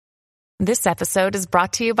This episode is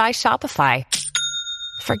brought to you by Shopify.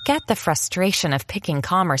 Forget the frustration of picking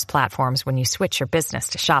commerce platforms when you switch your business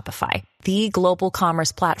to Shopify, the global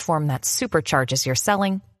commerce platform that supercharges your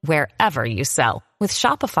selling wherever you sell. With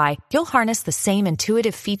Shopify, you'll harness the same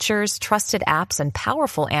intuitive features, trusted apps, and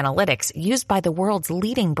powerful analytics used by the world's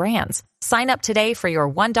leading brands. Sign up today for your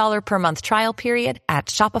 $1 per month trial period at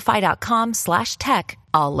shopify.com/tech,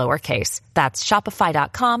 all lowercase. That's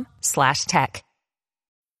shopify.com/tech.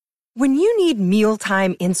 When you need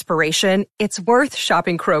mealtime inspiration, it's worth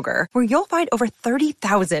shopping Kroger, where you'll find over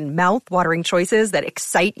 30,000 mouth-watering choices that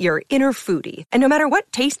excite your inner foodie. And no matter what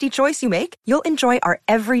tasty choice you make, you'll enjoy our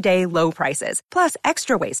everyday low prices, plus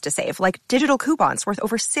extra ways to save, like digital coupons worth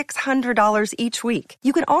over $600 each week.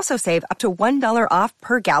 You can also save up to $1 off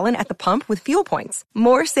per gallon at the pump with fuel points.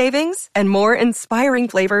 More savings and more inspiring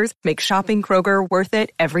flavors make shopping Kroger worth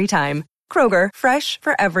it every time. Kroger, fresh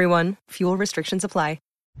for everyone. Fuel restrictions apply.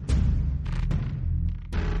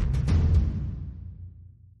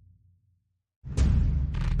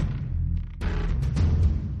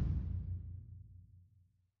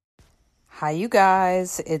 Hi, you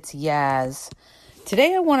guys. It's Yaz.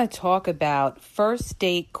 Today I want to talk about first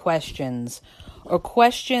date questions, or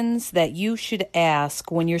questions that you should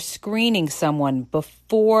ask when you're screening someone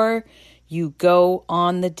before you go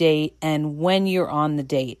on the date and when you're on the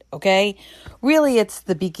date, okay? Really, it's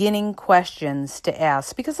the beginning questions to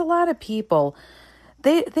ask, because a lot of people,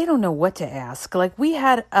 they don't know what to ask. Like, we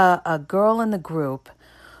had a girl in the group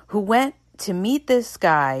who went to meet this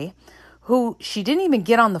guy who she didn't even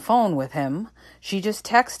get on the phone with him. She just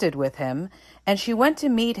texted with him, and she went to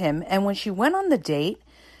meet him. And when she went on the date,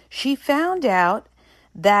 she found out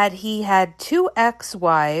that he had 2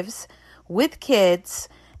 ex-wives with kids,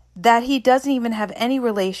 that he doesn't even have any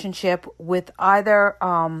relationship with either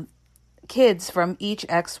kids from each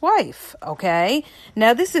ex-wife, okay?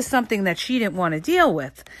 Now, this is something that she didn't want to deal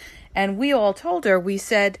with. And we all told her, we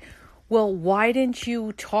said, well, why didn't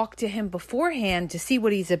you talk to him beforehand to see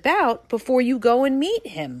what he's about before you go and meet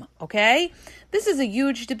him, okay? This is a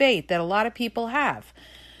huge debate that a lot of people have,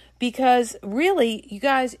 because really, you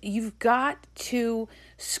guys, you've got to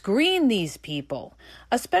screen these people,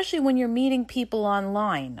 especially when you're meeting people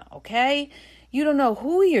online, okay? You don't know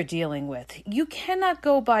who you're dealing with. You cannot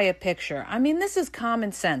go by a picture. I mean, this is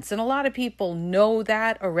common sense, and a lot of people know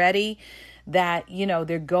that already, that, you know,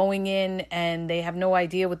 they're going in and they have no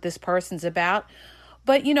idea what this person's about.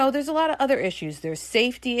 But, you know, there's a lot of other issues. There's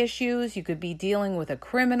safety issues. You could be dealing with a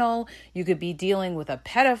criminal. You could be dealing with a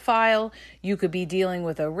pedophile. You could be dealing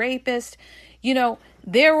with a rapist. You know,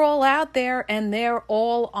 they're all out there, and they're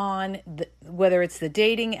all on, whether it's the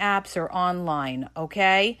dating apps or online,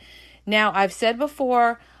 okay? Now, I've said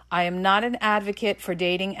before, I am not an advocate for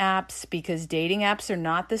dating apps, because dating apps are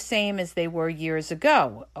not the same as they were years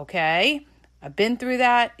ago, okay? I've been through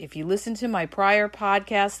that. If you listen to my prior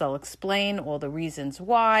podcasts, I'll explain all the reasons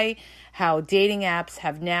why, how dating apps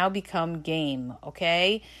have now become game,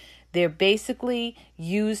 okay? They're basically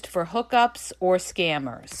used for hookups or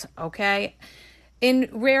scammers, okay? In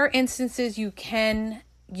rare instances, you can,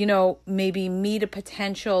 you know, maybe meet a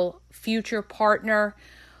potential future partner,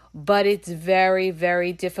 but it's very,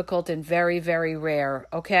 very difficult and very, very rare,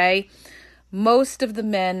 okay? Most of the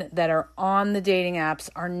men that are on the dating apps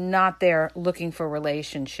are not there looking for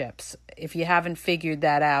relationships, if you haven't figured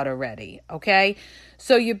that out already, okay?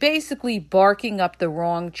 So you're basically barking up the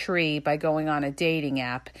wrong tree by going on a dating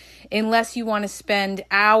app, unless you want to spend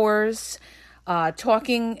hours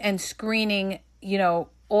talking and screening, you know,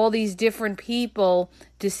 all these different people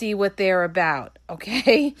to see what they're about,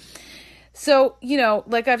 okay? So, you know,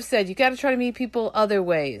 like I've said, you got to try to meet people other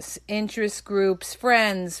ways. Interest groups,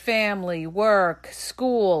 friends, family, work,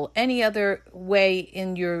 school, any other way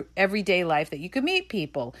in your everyday life that you could meet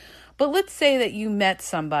people. But let's say that you met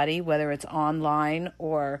somebody, whether it's online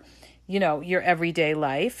or, you know, your everyday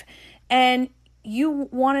life, and you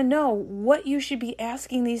want to know what you should be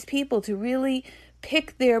asking these people to really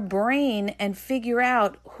pick their brain and figure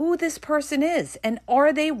out who this person is, and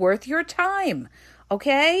are they worth your time?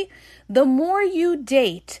 Okay? The more you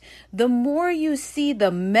date, the more you see the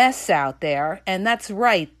mess out there, and that's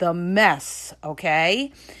right, the mess,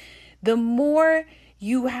 okay? The more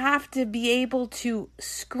you have to be able to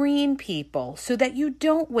screen people so that you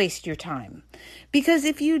don't waste your time. Because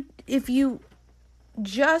if you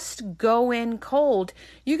just go in cold,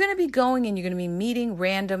 you're going to be going and you're going to be meeting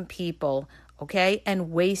random people, okay,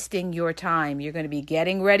 and wasting your time. You're going to be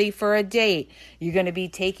getting ready for a date. You're going to be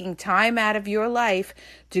taking time out of your life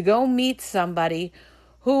to go meet somebody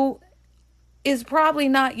who is probably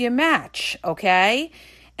not your match, okay?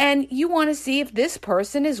 And you want to see if this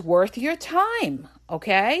person is worth your time,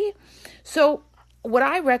 okay? So what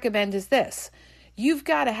I recommend is this. You've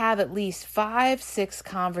got to have at least 5-6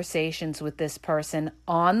 conversations with this person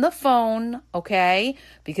on the phone, okay?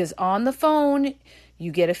 Because on the phone,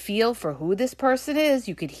 you get a feel for who this person is.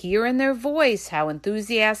 You could hear in their voice how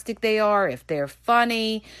enthusiastic they are, if they're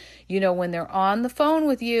funny. When they're on the phone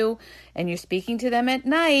with you and you're speaking to them at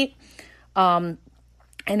night, and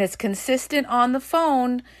it's consistent on the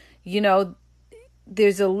phone,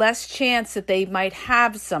 there's a less chance that they might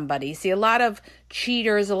have somebody. See, a lot of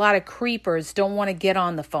cheaters, a lot of creepers don't want to get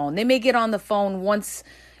on the phone. They may get on the phone once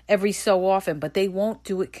every so often, but they won't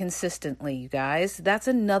do it consistently, you guys. That's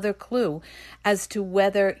another clue as to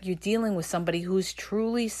whether you're dealing with somebody who's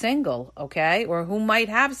truly single, okay? Or who might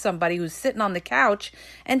have somebody who's sitting on the couch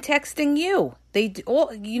and texting you.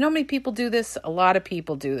 You know how many people do this? A lot of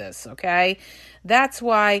people do this, okay? That's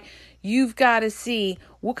why you've got to see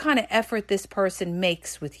what kind of effort this person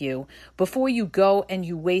makes with you before you go and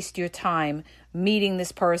you waste your time meeting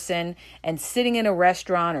this person and sitting in a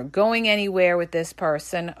restaurant or going anywhere with this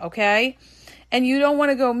person, okay? And you don't want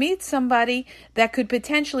to go meet somebody that could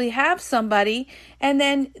potentially have somebody, and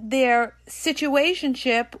then their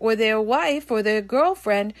situationship or their wife or their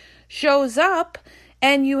girlfriend shows up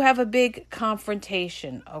and you have a big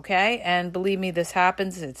confrontation, okay? And believe me, this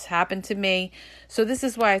happens. It's happened to me. So this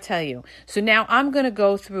is why I tell you. So now I'm going to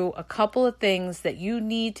go through a couple of things that you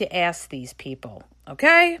need to ask these people,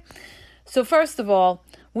 okay? So first of all,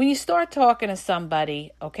 when you start talking to somebody,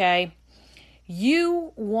 okay,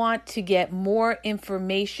 you want to get more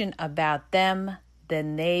information about them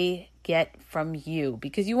than they get from you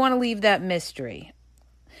because you want to leave that mystery.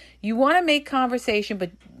 You want to make conversation,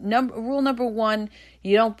 but rule number 1,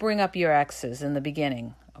 you don't bring up your exes in the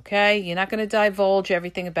beginning, okay? You're not going to divulge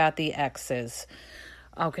everything about the exes,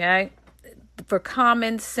 okay? For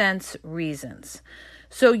common sense reasons.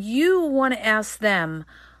 So you want to ask them,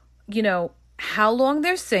 how long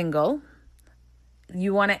they're single.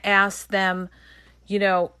 You want to ask them,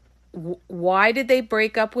 why did they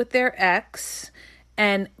break up with their ex?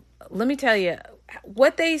 And let me tell you,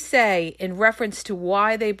 what they say in reference to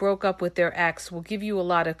why they broke up with their ex will give you a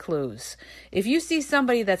lot of clues. If you see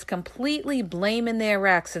somebody that's completely blaming their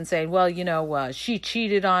ex and saying, well, she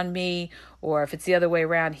cheated on me, or if it's the other way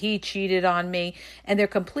around, he cheated on me, and they're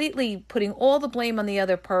completely putting all the blame on the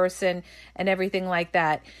other person and everything like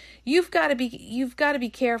that, you've got to be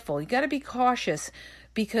careful. You got to be cautious,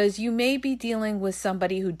 because you may be dealing with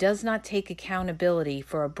somebody who does not take accountability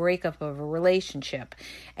for a breakup of a relationship.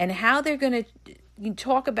 And how they're going to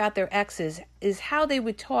talk about their exes is how they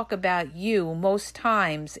would talk about you most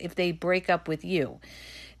times if they break up with you.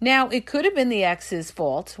 Now, it could have been the ex's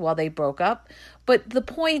fault while they broke up, but the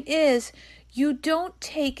point is, you don't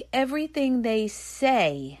take everything they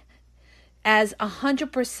say as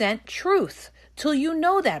 100% truth till you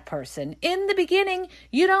know that person. In the beginning,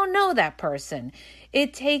 you don't know that person.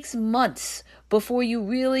 It takes months before you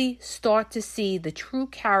really start to see the true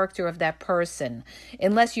character of that person,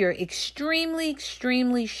 unless you're extremely,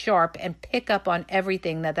 extremely sharp and pick up on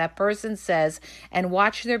everything that person says and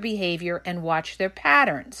watch their behavior and watch their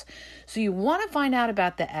patterns. So you want to find out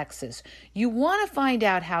about the exes. You want to find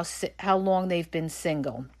out how long they've been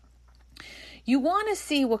single. You want to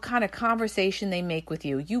see what kind of conversation they make with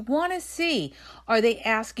you. You want to see, are they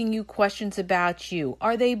asking you questions about you?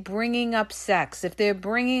 Are they bringing up sex? If they're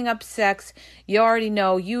bringing up sex, you already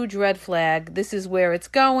know, huge red flag. This is where it's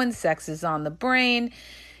going. Sex is on the brain.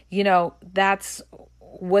 That's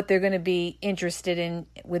what they're going to be interested in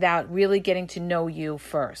without really getting to know you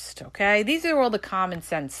first, okay? These are all the common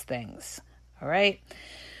sense things, all right?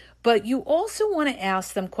 But you also want to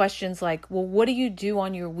ask them questions like, well, what do you do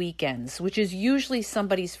on your weekends? Which is usually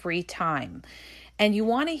somebody's free time. And you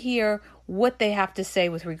want to hear what they have to say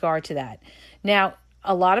with regard to that. Now,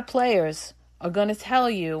 a lot of players are going to tell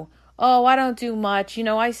you, oh, I don't do much.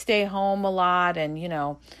 I stay home a lot. And,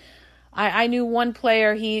 I knew one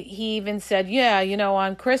player, he even said,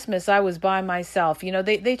 on Christmas I was by myself.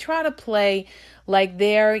 They try to play like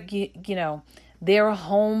they're a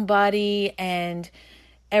homebody and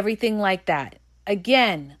everything like that.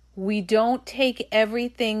 Again, we don't take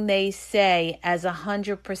everything they say as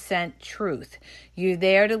 100% truth. You're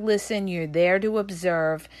there to listen, you're there to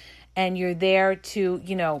observe, and you're there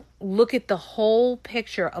to, look at the whole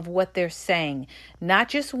picture of what they're saying. Not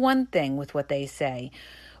just one thing with what they say.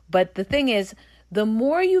 But the thing is, the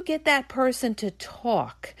more you get that person to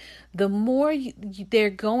talk, the more they're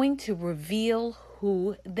going to reveal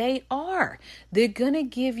who they are. They're going to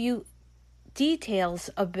give you details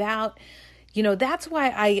about, that's why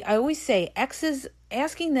I always say exes,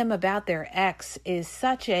 asking them about their ex is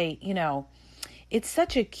such a, it's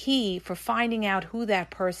such a key for finding out who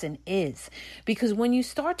that person is. Because when you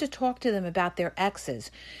start to talk to them about their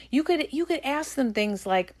exes, you could ask them things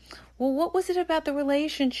like, well, what was it about the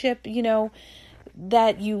relationship,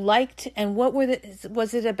 that you liked, and what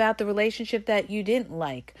was it about the relationship that you didn't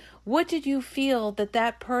like? What did you feel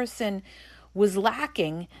that person was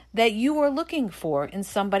lacking that you were looking for in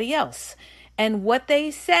somebody else? And what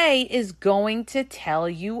they say is going to tell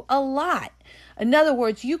you a lot. In other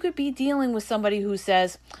words, you could be dealing with somebody who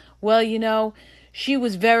says, well, she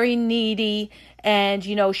was very needy, and,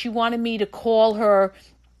 she wanted me to call her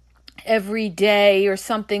every day or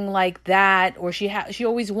something like that, or she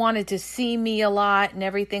always wanted to see me a lot and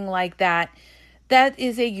everything like that. That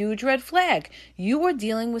is a huge red flag. You are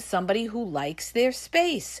dealing with somebody who likes their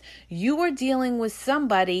space. You are dealing with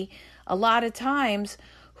somebody a lot of times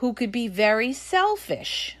who could be very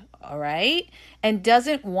selfish, all right, and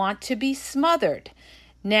doesn't want to be smothered.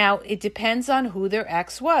 Now, it depends on who their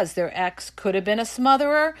ex was. Their ex could have been a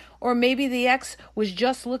smotherer, or maybe the ex was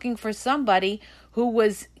just looking for somebody who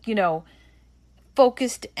was,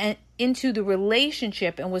 focused into the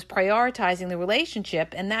relationship and was prioritizing the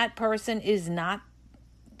relationship, and that person is not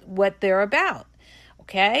what they're about,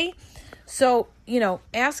 okay? So,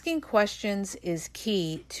 asking questions is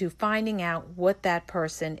key to finding out what that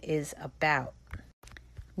person is about.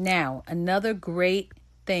 Now, another great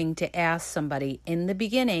thing to ask somebody in the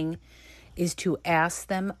beginning is to ask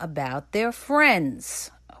them about their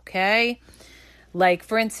friends, okay? Like,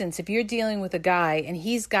 for instance, if you're dealing with a guy and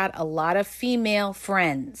he's got a lot of female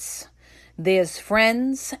friends, there's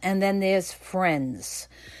friends and then there's friends.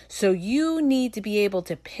 So you need to be able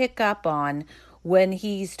to pick up on when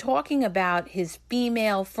he's talking about his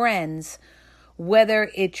female friends,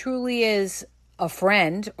 whether it truly is a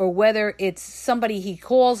friend or whether it's somebody he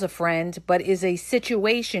calls a friend but is a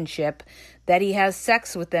situationship that he has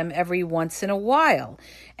sex with them every once in a while.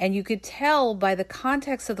 And you could tell by the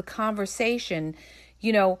context of the conversation,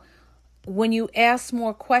 when you ask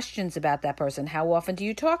more questions about that person. How often do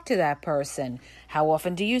you talk to that person? How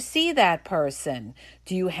often do you see that person?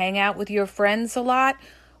 Do you hang out with your friends a lot?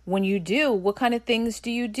 When you do, what kind of things do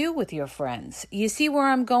you do with your friends? You see where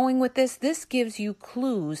I'm going with this? This gives you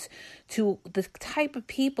clues to the type of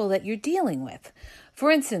people that you're dealing with. For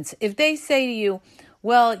instance, if they say to you,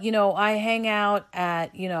 well, I hang out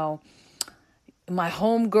at, my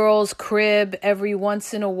homegirl's crib every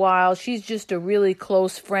once in a while. She's just a really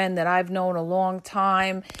close friend that I've known a long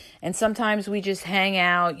time. And sometimes we just hang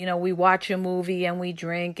out, we watch a movie and we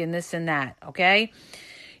drink and this and that, okay?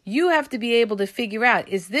 You have to be able to figure out,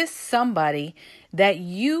 is this somebody that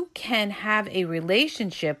you can have a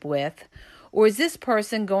relationship with, or is this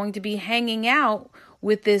person going to be hanging out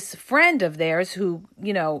with this friend of theirs who,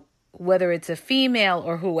 whether it's a female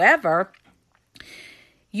or whoever,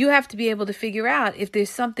 you have to be able to figure out if there's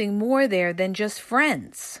something more there than just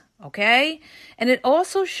friends, okay? And it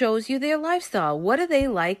also shows you their lifestyle. What do they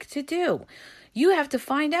like to do? You have to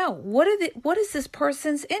find out, what is this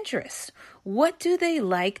person's interest? What do they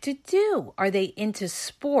like to do? Are they into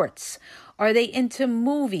sports? Are they into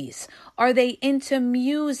movies? Are they into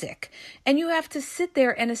music? And you have to sit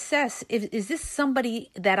there and assess, is this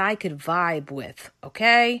somebody that I could vibe with,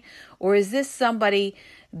 okay? Or is this somebody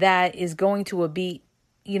that is going to be,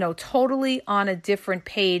 totally on a different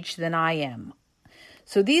page than I am?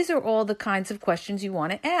 So these are all the kinds of questions you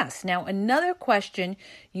want to ask. Now, another question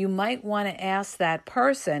you might want to ask that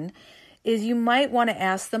person is you might want to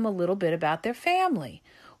ask them a little bit about their family.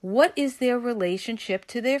 What is their relationship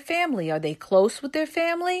to their family? Are they close with their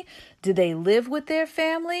family? Do they live with their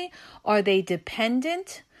family? Are they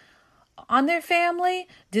dependent on their family?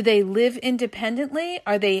 Do they live independently?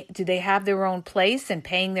 Do they have their own place and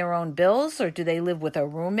paying their own bills? Or do they live with a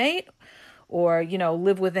roommate? Or,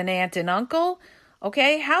 live with an aunt and uncle?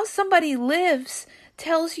 Okay, how somebody lives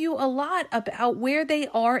tells you a lot about where they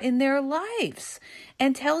are in their lives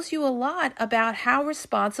and tells you a lot about how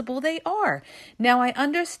responsible they are. Now, I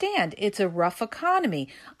understand it's a rough economy.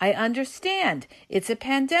 I understand it's a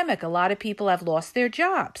pandemic. A lot of people have lost their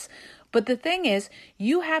jobs. But the thing is,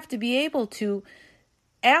 you have to be able to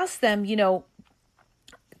ask them,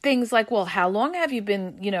 things like, well, how long have you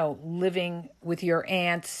been, living with your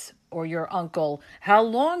aunts or your uncle? How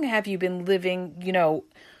long have you been living,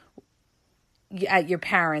 at your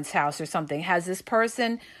parents' house or something? Has this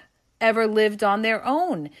person ever lived on their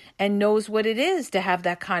own and knows what it is to have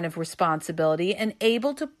that kind of responsibility and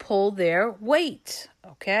able to pull their weight?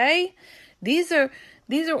 Okay? These are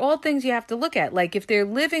all things you have to look at. Like if they're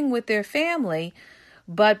living with their family,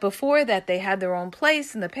 but before that they had their own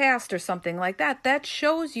place in the past or something like that, that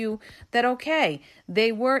shows you that, okay,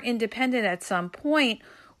 they were independent at some point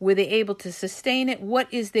Were they able to sustain it?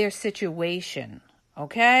 What is their situation?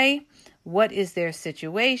 Okay? What is their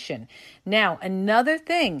situation? Now, another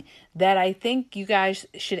thing that I think you guys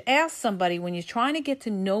should ask somebody when you're trying to get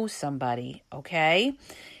to know somebody, okay,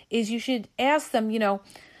 is you should ask them,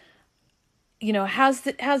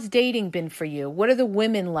 how's dating been for you? What are the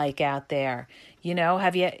women like out there?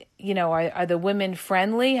 Have you, are the women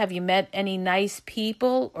friendly? Have you met any nice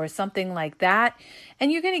people or something like that?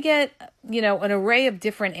 And you're going to get, an array of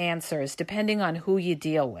different answers depending on who you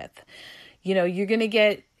deal with. You're going to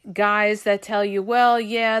get guys that tell you, well,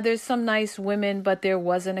 yeah, there's some nice women, but there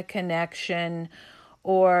wasn't a connection.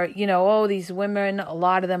 Or, these women, a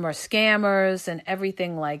lot of them are scammers and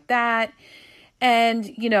everything like that.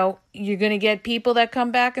 And, you're going to get people that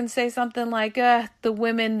come back and say something like, the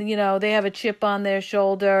women, they have a chip on their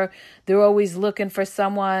shoulder. They're always looking for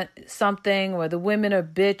something, or the women are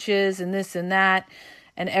bitches and this and that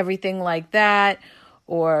and everything like that.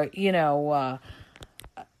 Or, they're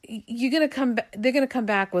going to come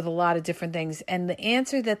back with a lot of different things. And the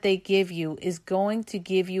answer that they give you is going to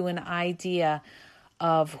give you an idea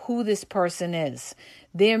of who this person is.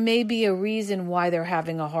 There may be a reason why they're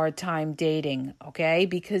having a hard time dating, okay?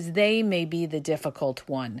 Because they may be the difficult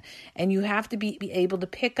one. And you have to be able to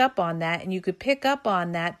pick up on that. And you could pick up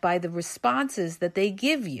on that by the responses that they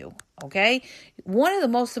give you, okay? One of the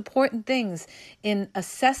most important things in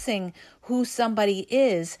assessing who somebody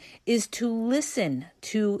is to listen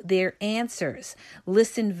to their answers.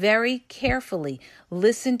 Listen very carefully.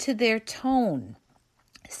 Listen to their tone.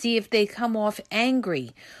 See if they come off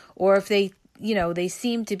angry, or if they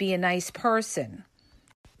seem to be a nice person.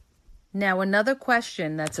 Now, another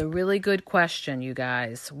question that's a really good question, you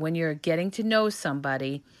guys, when you're getting to know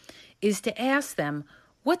somebody, is to ask them,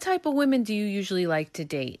 what type of women do you usually like to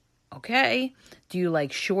date? Okay? Do you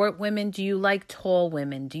like short women? Do you like tall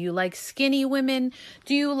women? Do you like skinny women?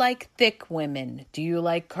 Do you like thick women? Do you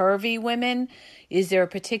like curvy women? Is there a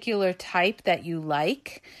particular type that you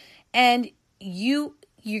like? And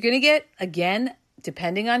you're going to get, again,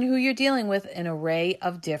 depending on who you're dealing with, an array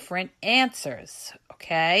of different answers,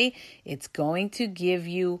 okay? It's going to give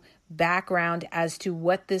you background as to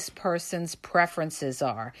what this person's preferences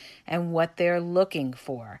are and what they're looking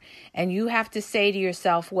for. And you have to say to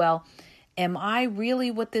yourself, well, am I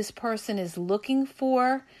really what this person is looking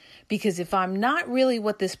for? Because if I'm not really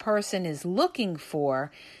what this person is looking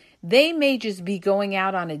for, they may just be going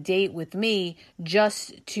out on a date with me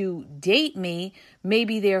just to date me.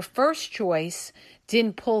 Maybe their first choice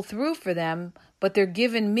didn't pull through for them, but they're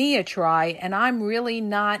giving me a try, and I'm really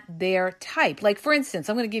not their type. Like, for instance,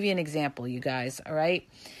 I'm going to give you an example, you guys, all right?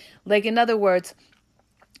 Like, in other words,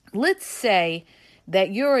 let's say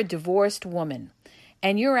that you're a divorced woman,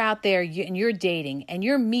 and you're out there, and you're dating, and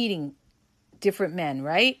you're meeting different men,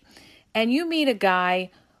 right? And you meet a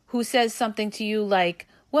guy who says something to you like,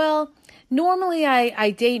 well, normally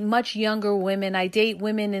I date much younger women. I date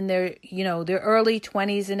women in their, their early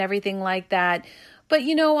 20s and everything like that. But,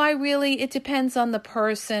 it depends on the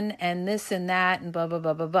person and this and that and blah, blah,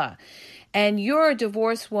 blah, blah, blah. And you're a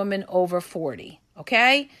divorced woman over 40,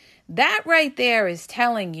 okay? That right there is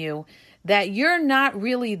telling you that you're not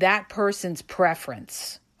really that person's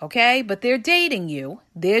preference, okay? But they're dating you.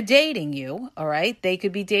 All right? They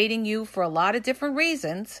could be dating you for a lot of different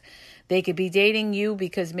reasons. They could be dating you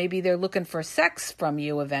because maybe they're looking for sex from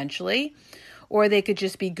you eventually, or they could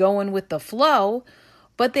just be going with the flow,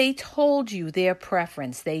 but they told you their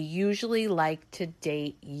preference. They usually like to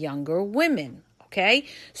date younger women, okay?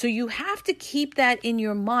 So you have to keep that in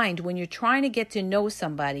your mind when you're trying to get to know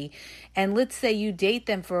somebody, and let's say you date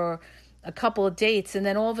them for a couple of dates, and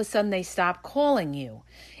then all of a sudden they stop calling you.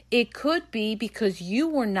 It could be because you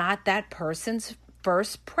were not that person's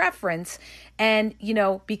first preference. And,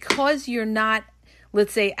 because you're not,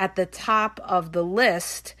 let's say, at the top of the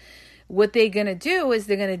list, what they're going to do is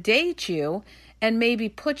they're going to date you and maybe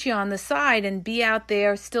put you on the side and be out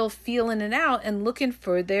there still feeling it out and looking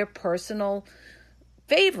for their personal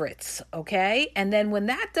favorites, okay? And then when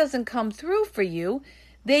that doesn't come through for you,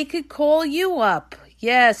 they could call you up.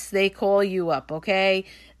 Yes, they call you up, okay?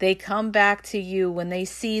 They come back to you when they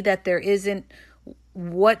see that there isn't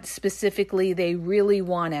what specifically they really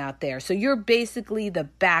want out there. So you're basically the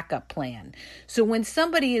backup plan. So when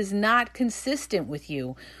somebody is not consistent with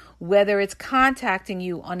you, whether it's contacting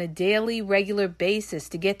you on a daily, regular basis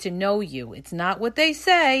to get to know you, it's not what they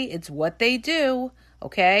say, it's what they do,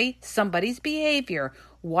 okay? Somebody's behavior.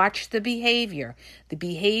 Watch the behavior. The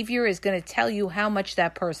behavior is going to tell you how much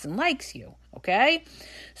that person likes you, okay?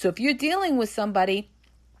 So if you're dealing with somebody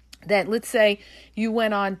that, let's say you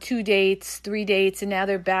went on 2 dates, 3 dates, and now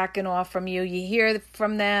they're backing off from you. You hear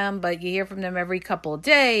from them, but you hear from them every couple of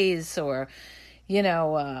days, or,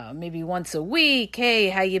 maybe once a week. Hey,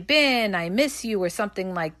 how you been? I miss you, or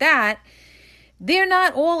something like that. They're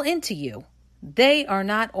not all into you. They are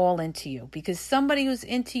not all into you, because somebody who's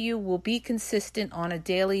into you will be consistent on a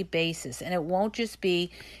daily basis, and it won't just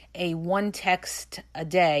be a one text a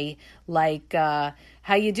day like,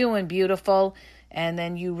 how you doing, beautiful? And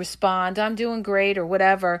then you respond, I'm doing great, or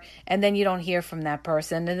whatever, and then you don't hear from that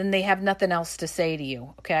person, and then they have nothing else to say to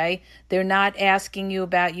you, okay? They're not asking you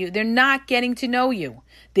about you. They're not getting to know you.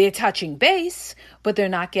 They're touching base, but they're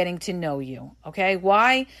not getting to know you, okay?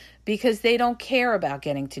 Why? Because they don't care about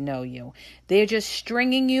getting to know you. They're just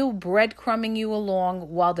stringing you, breadcrumbing you along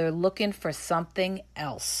while they're looking for something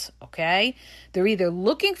else, okay? They're either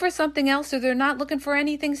looking for something else or they're not looking for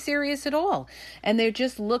anything serious at all. And they're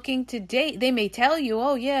just looking to date. They may tell you,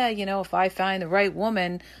 oh yeah, if I find the right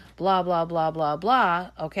woman, blah, blah, blah, blah,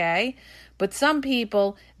 blah, okay? But some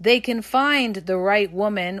people, they can find the right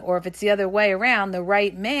woman, or if it's the other way around, the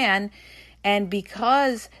right man, and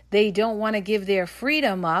because they don't want to give their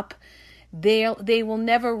freedom up, they will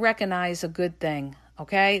never recognize a good thing,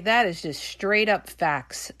 okay? That is just straight up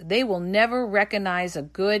facts. They will never recognize a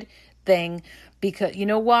good thing, because, you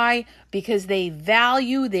know why? Because they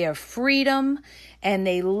value their freedom, and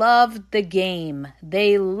they love the game.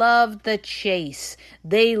 They love the chase.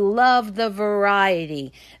 They love the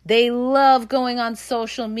variety. They love going on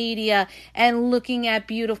social media and looking at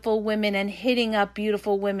beautiful women and hitting up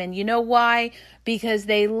beautiful women. You know why? Because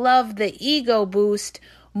they love the ego boost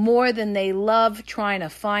more than they love trying to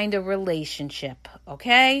find a relationship,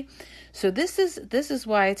 okay? So this is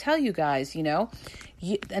why I tell you guys,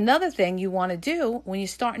 another thing you want to do when you're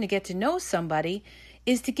starting to get to know somebody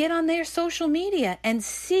is to get on their social media and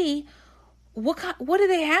see what do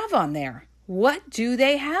they have on there? What do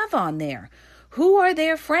they have on there? Who are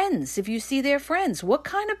their friends? If you see their friends, what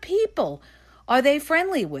kind of people are they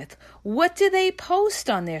friendly with? What do they post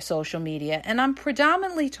on their social media? And I'm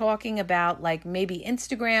predominantly talking about like maybe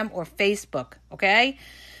Instagram or Facebook, okay?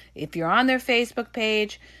 If you're on their Facebook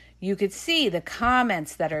page, you could see the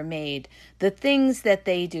comments that are made, the things that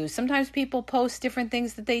they do. Sometimes people post different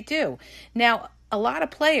things that they do. Now, a lot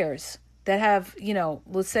of players that have,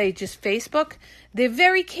 let's say just Facebook, they're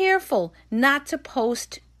very careful not to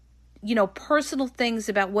post, personal things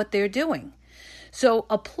about what they're doing. So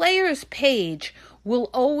a player's page will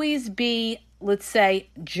always be, let's say,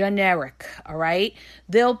 generic, all right?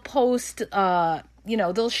 They'll post,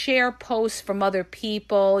 they'll share posts from other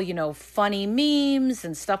people, funny memes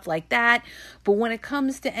and stuff like that. But when it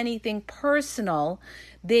comes to anything personal,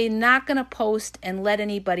 they're not going to post and let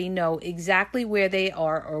anybody know exactly where they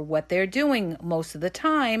are or what they're doing most of the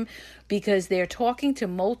time, because they're talking to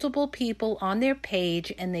multiple people on their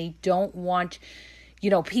page and they don't want,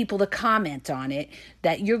 people to comment on it,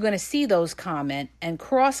 that you're going to see those comment and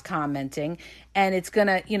cross-commenting, and it's going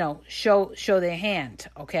to, show their hand,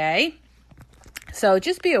 okay? So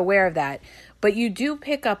just be aware of that. But you do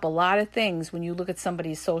pick up a lot of things when you look at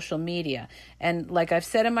somebody's social media. And like I've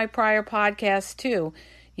said in my prior podcast too,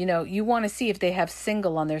 you want to see if they have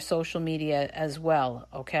single on their social media as well,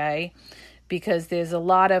 okay? Because there's a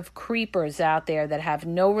lot of creepers out there that have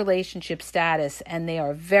no relationship status, and they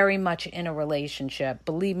are very much in a relationship.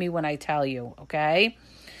 Believe me when I tell you, okay?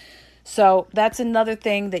 So that's another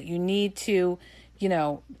thing that you need to,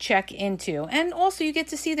 check into. And also you get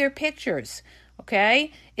to see their pictures.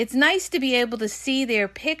 Okay? It's nice to be able to see their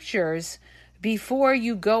pictures before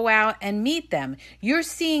you go out and meet them. You're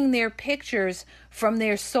seeing their pictures from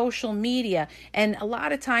their social media, and a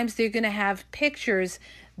lot of times they're going to have pictures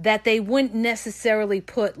that they wouldn't necessarily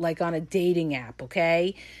put like on a dating app,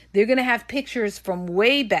 okay? They're going to have pictures from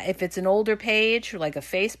way back. If it's an older page, like a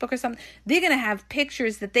Facebook or something, they're going to have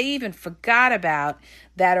pictures that they even forgot about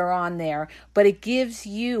that are on there, but it gives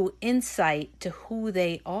you insight to who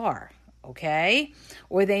they are. Okay?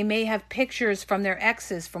 Or they may have pictures from their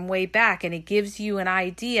exes from way back, and it gives you an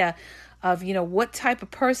idea of, what type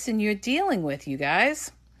of person you're dealing with, you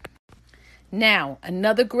guys. Now,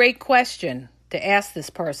 another great question to ask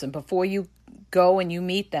this person before you go and you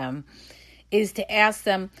meet them is to ask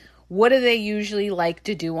them, what do they usually like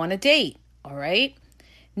to do on a date? All right?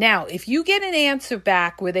 Now, if you get an answer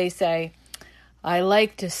back where they say, I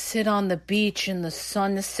like to sit on the beach in the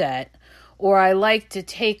sunset, or I like to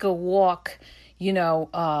take a walk,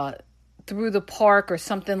 through the park or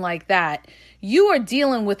something like that, you are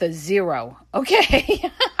dealing with a 0, okay?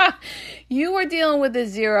 You are dealing with a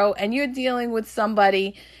 0, and you're dealing with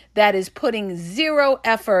somebody that is putting 0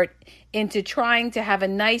 effort into trying to have a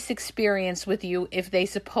nice experience with you if they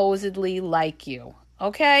supposedly like you.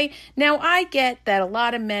 Okay? Now, I get that a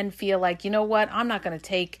lot of men feel like, you know what, I'm not going to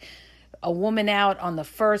take a woman out on the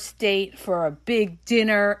first date for a big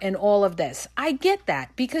dinner and all of this. I get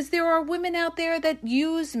that because there are women out there that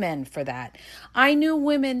use men for that. I knew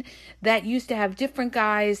women that used to have different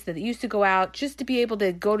guys that used to go out just to be able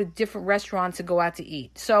to go to different restaurants and go out to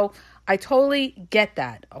eat. So I totally get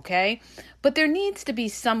that, okay? But there needs to be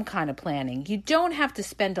some kind of planning. You don't have to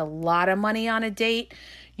spend a lot of money on a date.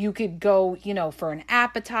 You could go, for an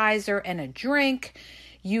appetizer and a drink.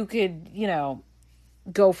 You could,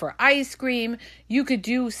 go for ice cream. You could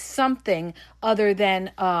do something other than,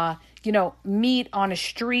 meet on a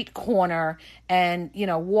street corner and,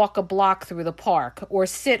 walk a block through the park or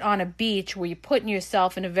sit on a beach where you're putting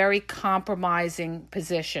yourself in a very compromising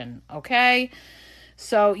position, okay?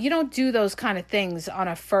 So you don't do those kind of things on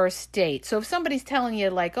a first date. So if somebody's telling you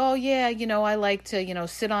like, oh yeah, I like to,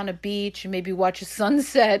 sit on a beach and maybe watch a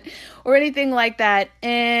sunset or anything like that,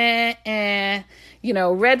 red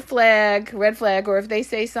flag. Or if they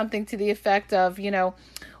say something to the effect of,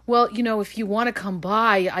 well, if you want to come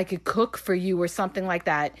by, I could cook for you or something like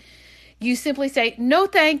that. You simply say, no,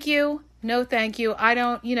 thank you. No, thank you. I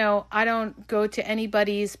don't go to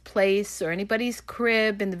anybody's place or anybody's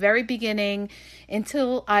crib in the very beginning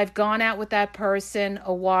until I've gone out with that person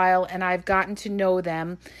a while and I've gotten to know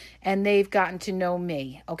them and they've gotten to know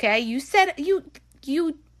me. Okay? You said you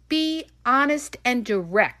be honest and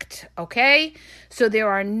direct. Okay? So there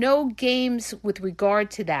are no games with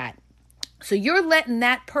regard to that. So you're letting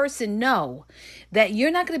that person know that you're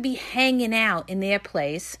not going to be hanging out in their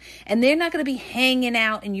place and they're not going to be hanging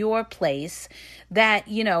out in your place, that,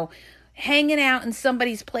 hanging out in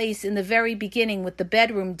somebody's place in the very beginning with the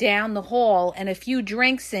bedroom down the hall and a few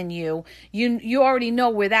drinks in you already know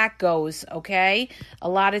where that goes, okay? A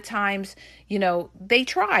lot of times, they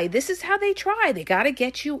try. This is how they try. They got to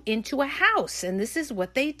get you into a house, and this is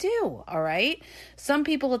what they do, all right? Some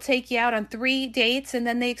people will take you out on 3 dates, and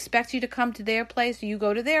then they expect you to come to their place or you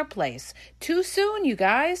go to their place. Too soon, you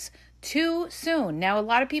guys. Too soon. Now, a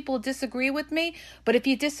lot of people disagree with me, but if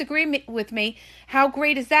you disagree with me, how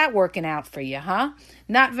great is that working out for you, huh?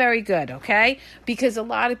 Not very good, okay? Because a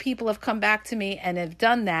lot of people have come back to me and have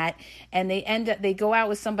done that, and they go out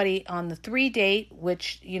with somebody on the 3 date,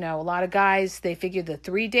 which, a lot of guys, they figure the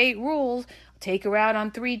 3 date rules, take her out on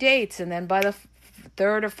 3 dates, and then by the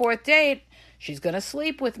 3rd or 4th date, she's going to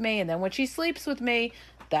sleep with me, and then when she sleeps with me,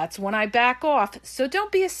 that's when I back off. So don't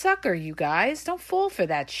be a sucker, you guys. Don't fall for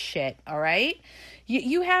that shit, all right?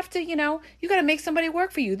 You have to, you got to make somebody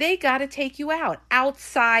work for you. They got to take you out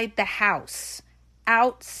outside the house.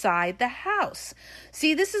 Outside the house.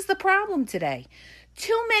 See, this is the problem today.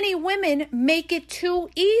 Too many women make it too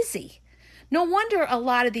easy. No wonder a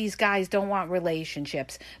lot of these guys don't want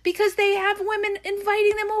relationships because they have women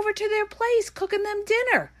inviting them over to their place, cooking them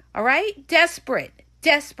dinner, all right? Desperate,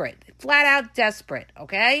 flat out desperate,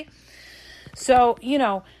 okay? So,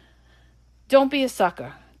 don't be a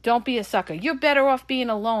sucker. Don't be a sucker. You're better off being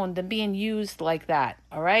alone than being used like that,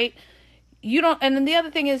 all right? And then the other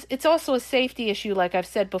thing is, it's also a safety issue, like I've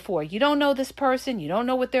said before. You don't know this person. You don't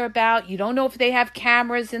know what they're about. You don't know if they have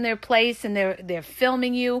cameras in their place and they're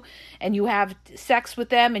filming you and you have sex with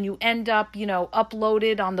them and you end up,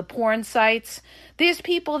 uploaded on the porn sites. There's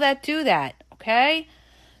people that do that, okay?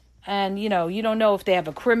 And, you don't know if they have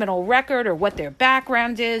a criminal record or what their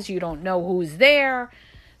background is. You don't know who's there.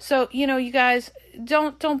 So, you guys,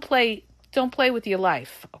 don't play with your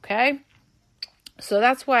life, okay? So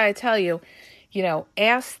that's why I tell you,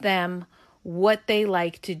 ask them what they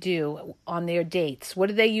like to do on their dates. What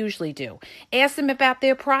do they usually do? Ask them about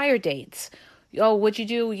their prior dates. Oh, what'd you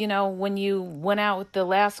do, when you went out with the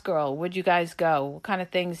last girl? Where'd you guys go? What kind of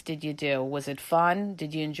things did you do? Was it fun?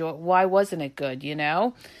 Did you enjoy? Why wasn't it good,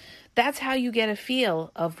 That's how you get a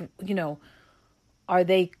feel of, are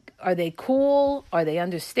they cool? Are they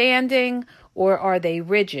understanding? Or are they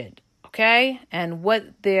rigid? Okay? And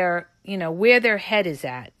what their, where their head is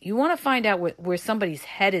at. You want to find out where somebody's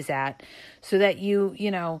head is at so that you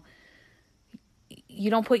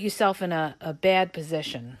don't put yourself in a bad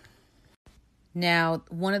position. Now,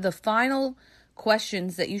 one of the final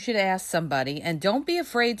questions that you should ask somebody, and don't be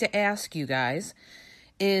afraid to ask, you guys,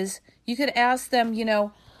 is you could ask them,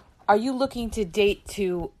 are you looking to date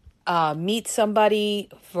to meet somebody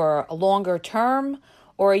for a longer term?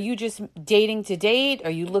 Or are you just dating to date?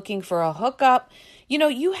 Are you looking for a hookup?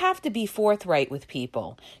 You have to be forthright with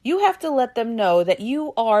people. You have to let them know that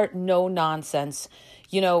you are no nonsense.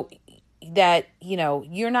 That,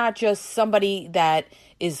 you're not just somebody that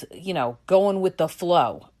is, going with the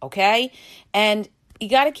flow. Okay. And you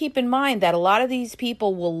got to keep in mind that a lot of these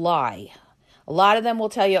people will lie. A lot of them will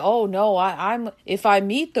tell you, oh, no, if I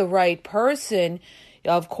meet the right person,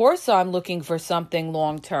 of course I'm looking for something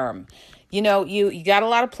long term. You know, you got a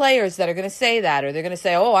lot of players that are going to say that, or they're going to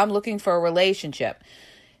say, oh, I'm looking for a relationship.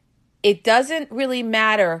 It doesn't really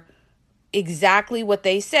matter exactly what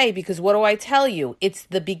they say, because what do I tell you? It's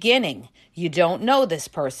the beginning. You don't know this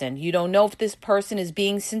person. You don't know if this person is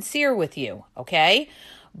being sincere with you, okay?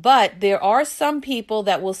 But there are some people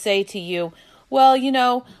that will say to you, well, you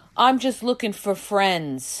know, I'm just looking for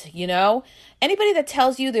friends, you know? Anybody that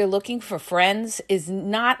tells you they're looking for friends is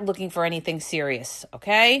not looking for anything serious,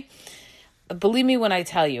 okay? Believe me when I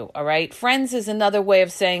tell you, all right? Friends is another way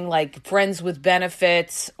of saying like friends with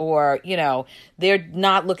benefits, or, you know, they're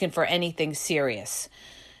not looking for anything serious.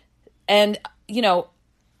 And, you know,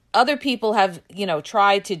 other people have, you know,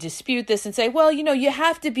 tried to dispute this and say, well, you know, you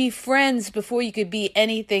have to be friends before you could be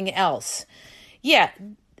anything else. Yeah,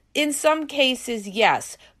 in some cases,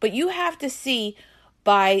 yes. But you have to see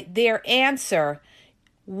by their answer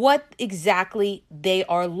what exactly they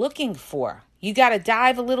are looking for. You got to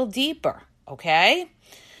dive a little deeper, okay?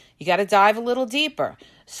 You got to dive a little deeper.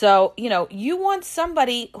 So, you know, you want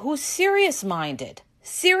somebody who's serious-minded.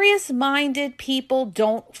 Serious-minded people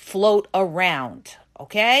don't float around,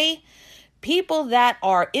 okay? People that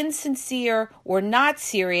are insincere or not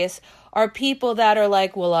serious are people that are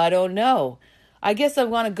like, well, I don't know. I guess I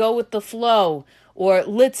want to go with the flow, or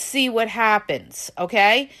let's see what happens,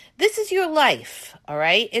 okay? This is your life, all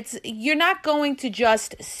right? You're not going to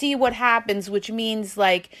just see what happens, which means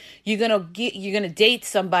like you're going to date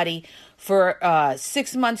somebody for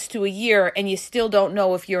 6 months to a year and you still don't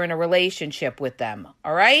know if you're in a relationship with them,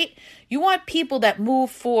 all right? You want people that move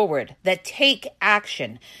forward, that take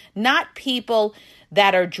action, not people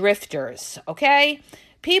that are drifters, okay?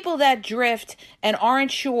 People that drift and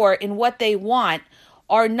aren't sure in what they want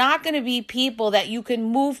are not going to be people that you can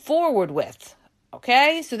move forward with,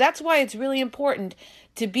 okay? So that's why it's really important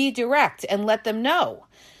to be direct and let them know.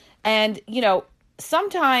 And, you know,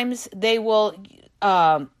 sometimes they will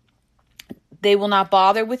not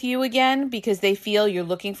bother with you again because they feel you're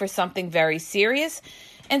looking for something very serious.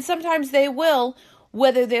 And sometimes they will,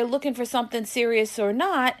 whether they're looking for something serious or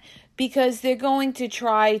not, because they're going to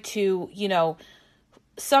try to, you know,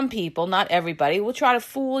 some people, not everybody, will try to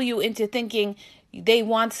fool you into thinking they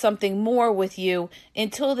want something more with you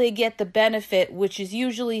until they get the benefit, which is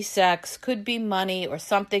usually sex, could be money or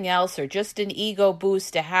something else, or just an ego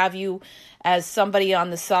boost to have you as somebody on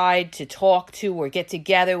the side to talk to or get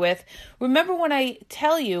together with. Remember when I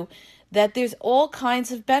tell you that there's all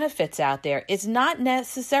kinds of benefits out there. It's not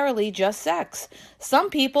necessarily just sex. Some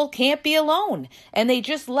people can't be alone, and they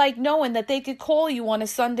just like knowing that they could call you on a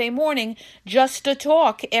Sunday morning just to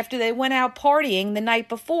talk after they went out partying the night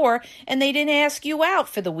before and they didn't ask you out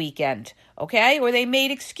for the weekend, okay? Or they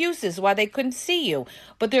made excuses why they couldn't see you,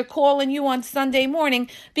 but they're calling you on Sunday morning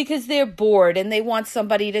because they're bored and they want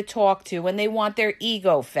somebody to talk to and they want their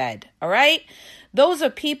ego fed, all right? Those are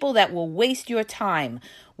people that will waste your time.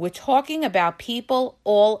 We're talking about people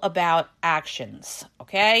all about actions,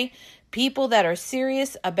 okay? People that are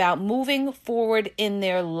serious about moving forward in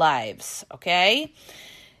their lives, okay?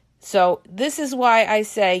 So this is why I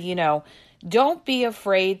say, you know, don't be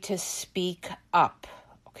afraid to speak up,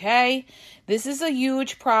 okay? This is a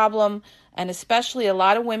huge problem, and especially a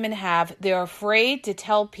lot of women have. They're afraid to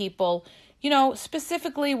tell people, you know,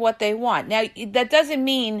 specifically what they want. Now, that doesn't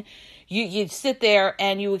mean you sit there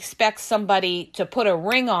and you expect somebody to put a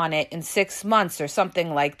ring on it in 6 months or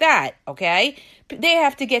something like that, okay? They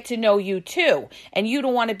have to get to know you too. And you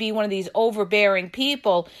don't want to be one of these overbearing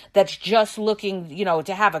people that's just looking, you know,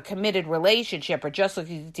 to have a committed relationship or just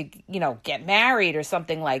looking to, you know, get married or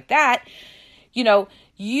something like that. You know,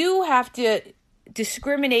 you have to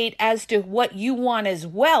discriminate as to what you want as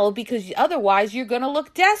well, because otherwise you're going to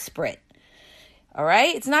look desperate. All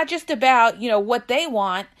right? It's not just about, you know, what they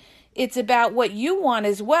want. It's about what you want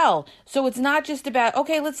as well. So it's not just about,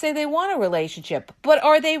 okay, let's say they want a relationship, but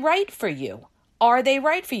are they right for you? Are they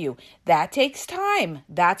right for you? That takes time.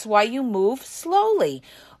 That's why you move slowly.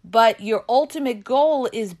 But your ultimate goal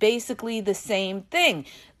is basically the same thing.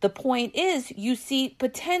 The point is you see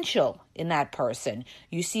potential in that person.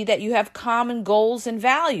 You see that you have common goals and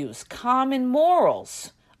values, common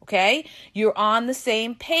morals, okay? You're on the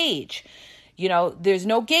same page. You know, there's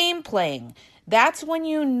no game playing. That's when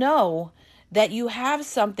you know that you have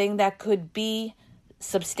something that could be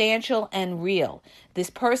substantial and real. This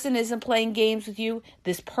person isn't playing games with you.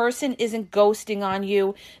 This person isn't ghosting on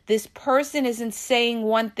you. This person isn't saying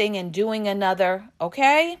one thing and doing another,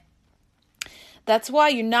 okay? That's why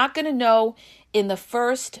you're not going to know in the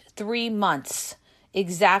first 3 months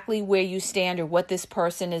exactly where you stand or what this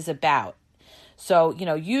person is about. So,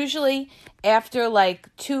 usually after like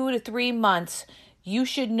 2 to 3 months, you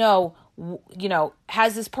should know,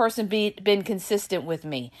 has this person been consistent with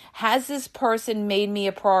me? Has this person made me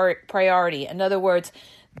a priority? In other words,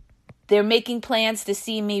 they're making plans to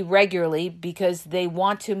see me regularly because they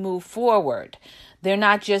want to move forward. They're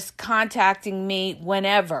not just contacting me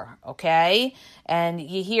whenever, okay? And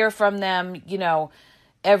you hear from them,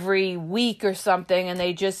 every week or something, and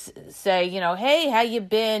they just say, hey, how you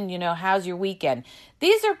been? How's your weekend?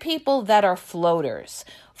 These are people that are floaters.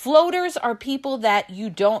 Floaters are people that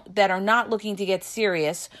are not looking to get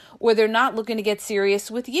serious, or they're not looking to get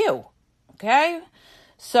serious with you. Okay?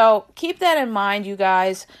 So keep that in mind, you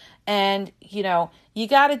guys. And, you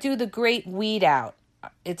got to do the great weed out.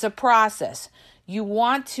 It's a process. You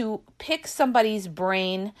want to pick somebody's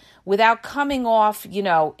brain without coming off,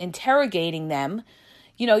 interrogating them.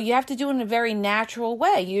 You have to do it in a very natural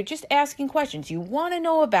way. You're just asking questions. You want to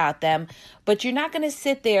know about them, but you're not going to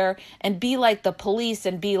sit there and be like the police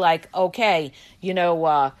and be like, okay,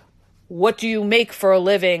 what do you make for a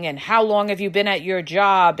living? And how long have you been at your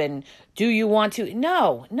job? And do you want to?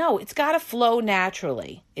 No, it's got to flow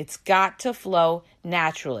naturally. It's got to flow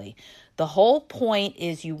naturally. The whole point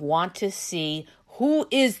is you want to see, who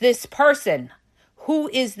is this person?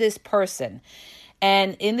 Who is this person?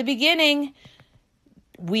 And in the beginning,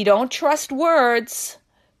 we don't trust words,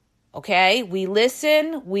 okay? We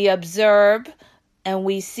listen, we observe, and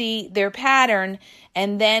we see their pattern.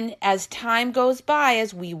 And then as time goes by,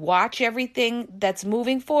 as we watch everything that's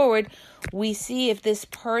moving forward, we see if this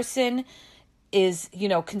person is,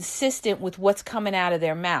 consistent with what's coming out of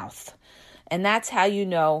their mouth. And that's how you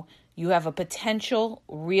know you have a potential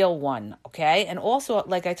real one, okay? And also,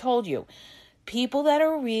 like I told you, people that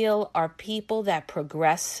are real are people that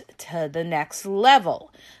progress to the next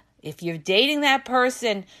level. If you're dating that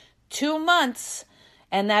person 2 months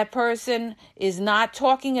and that person is not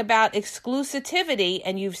talking about exclusivity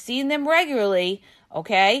and you've seen them regularly,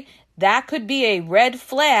 okay, that could be a red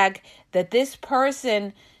flag that this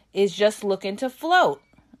person is just looking to float,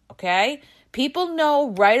 okay? People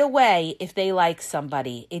know right away if they like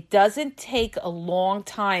somebody. It doesn't take a long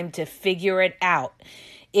time to figure it out.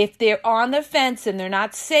 If they're on the fence and they're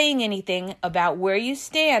not saying anything about where you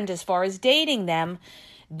stand as far as dating them,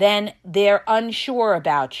 then they're unsure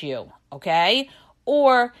about you, okay?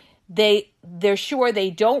 Or they're sure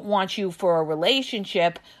they don't want you for a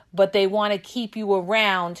relationship, but they want to keep you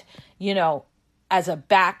around, as a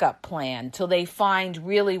backup plan till they find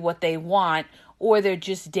really what they want, or they're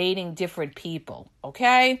just dating different people,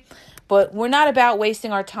 okay? But we're not about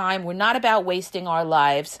wasting our time. We're not about wasting our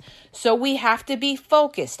lives. So we have to be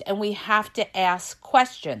focused and we have to ask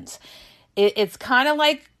questions. It's kind of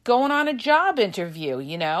like going on a job interview,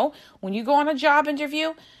 When you go on a job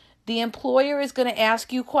interview, the employer is going to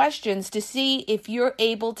ask you questions to see if you're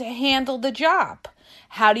able to handle the job.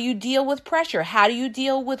 How do you deal with pressure? How do you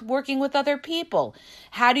deal with working with other people?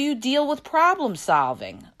 How do you deal with problem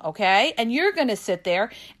solving? Okay? And you're going to sit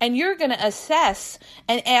there and you're going to assess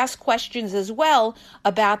and ask questions as well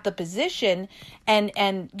about the position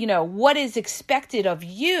and what is expected of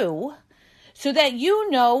you, so that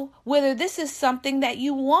you know whether this is something that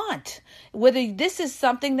you want, whether this is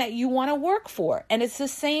something that you want to work for. And it's the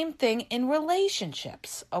same thing in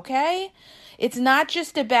relationships, okay? It's not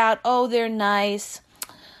just about, oh, they're nice.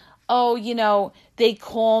 Oh, they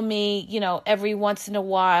call me, every once in a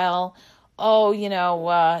while. Oh,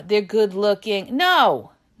 they're good looking.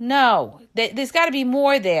 No. There's got to be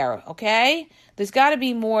more there, okay? There's got to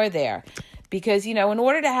be more there. Because, in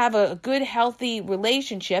order to have a good, healthy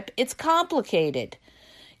relationship, it's complicated.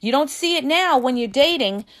 You don't see it now when you're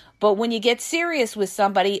dating, but when you get serious with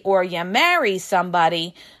somebody or you marry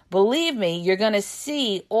somebody, believe me, you're going to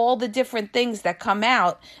see all the different things that come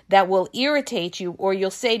out that will irritate you, or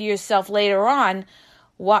you'll say to yourself later on,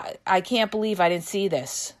 "Why, I can't believe I didn't see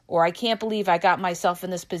this," or "I can't believe I got myself in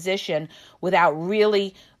this position without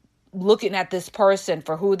really looking at this person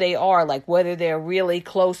for who they are," like whether they're really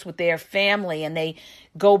close with their family and they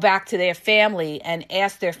go back to their family and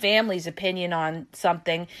ask their family's opinion on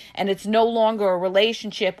something, and it's no longer a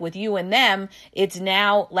relationship with you and them. It's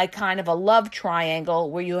now like kind of a love triangle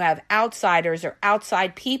where you have outsiders or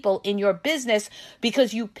outside people in your business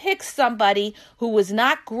because you picked somebody who was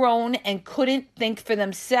not grown and couldn't think for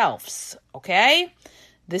themselves, okay?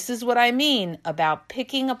 This is what I mean about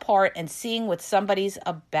picking apart and seeing what somebody's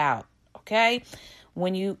about, okay?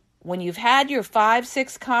 When you've had your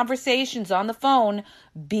 5-6 conversations on the phone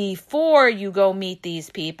before you go meet these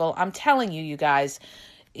people, I'm telling you, you guys,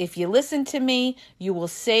 If you listen to me, you will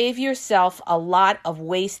save yourself a lot of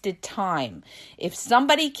wasted time. If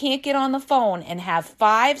somebody can't get on the phone and have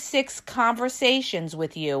 5-6 conversations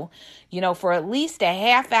with you, for at least a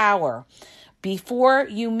half hour before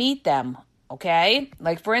you meet them, okay?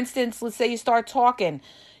 Like, for instance, let's say you start talking.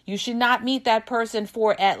 You should not meet that person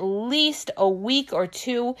for at least a week or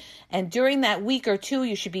two. And during that week or two,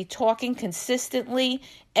 you should be talking consistently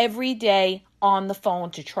every day on the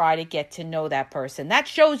phone to try to get to know that person. That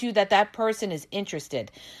shows you that that person is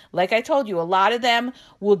interested. Like I told you, a lot of them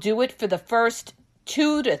will do it for the first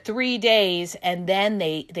 2 to 3 days, and then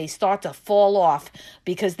they start to fall off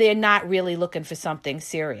because they're not really looking for something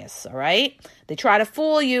serious, all right? They try to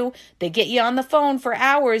fool you. They get you on the phone for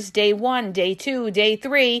hours, day 1, day 2, day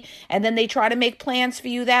 3, and then they try to make plans for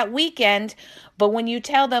you that weekend. But when you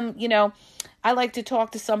tell them, I like to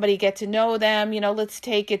talk to somebody, get to know them, let's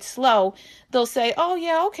take it slow, they'll say, oh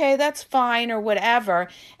yeah, okay, that's fine, or whatever.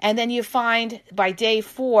 And then you find by day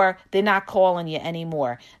 4, they're not calling you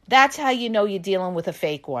anymore. That's how you know you're dealing with a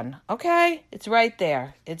fake one, okay? It's right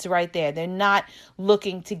there. It's right there. They're not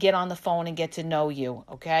looking to get on the phone and get to know you,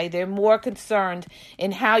 okay? They're more concerned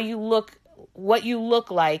in how you look, what you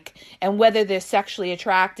look like, and whether they're sexually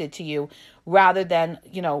attracted to you rather than,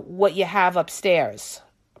 what you have upstairs.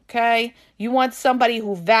 Okay? You want somebody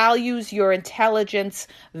who values your intelligence,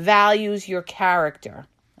 values your character.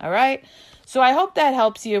 All right? So I hope that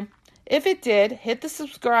helps you. If it did, hit the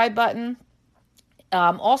subscribe button.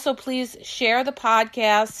 Also, please share the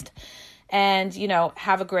podcast and,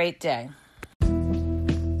 have a great day.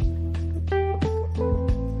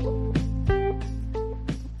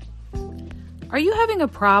 Are you having a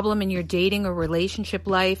problem in your dating or relationship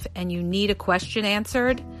life and you need a question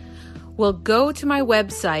answered? Well, go to my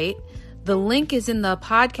website. The link is in the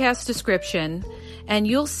podcast description, and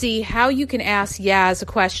you'll see how you can ask Yaz a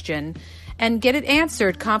question and get it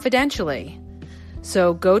answered confidentially.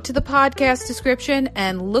 So go to the podcast description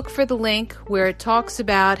and look for the link where it talks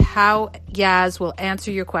about how Yaz will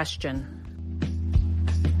answer your question.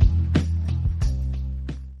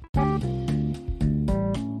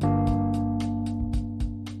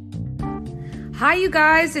 Hi, you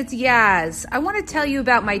guys, it's Yaz. I want to tell you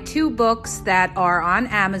about my 2 books that are on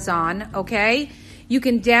Amazon, okay? You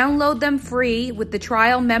can download them free with the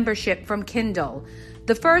trial membership from Kindle.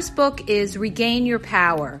 The first book is Regain Your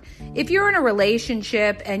Power. If you're in a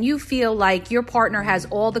relationship and you feel like your partner has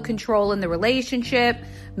all the control in the relationship,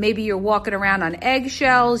 maybe you're walking around on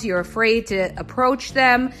eggshells, you're afraid to approach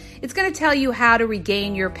them, it's going to tell you how to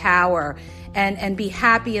regain your power and be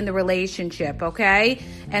happy in the relationship, okay?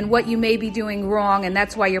 And what you may be doing wrong, and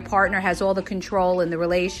that's why your partner has all the control in the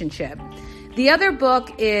relationship. The other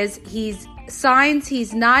book is Signs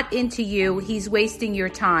He's Not Into You, He's Wasting Your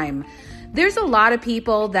Time. There's a lot of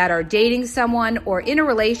people that are dating someone or in a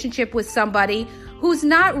relationship with somebody who's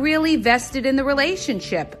not really vested in the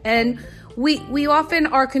relationship. And we often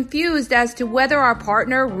are confused as to whether our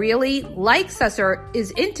partner really likes us or is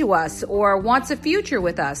into us or wants a future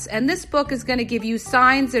with us. And this book is going to give you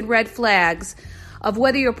signs and red flags of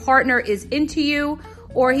whether your partner is into you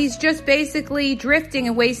or he's just basically drifting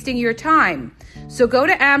and wasting your time. So go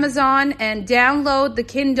to Amazon and download the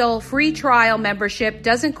Kindle free trial membership.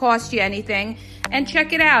 Doesn't cost you anything. And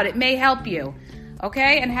check it out. It may help you.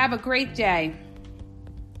 Okay? And have a great day.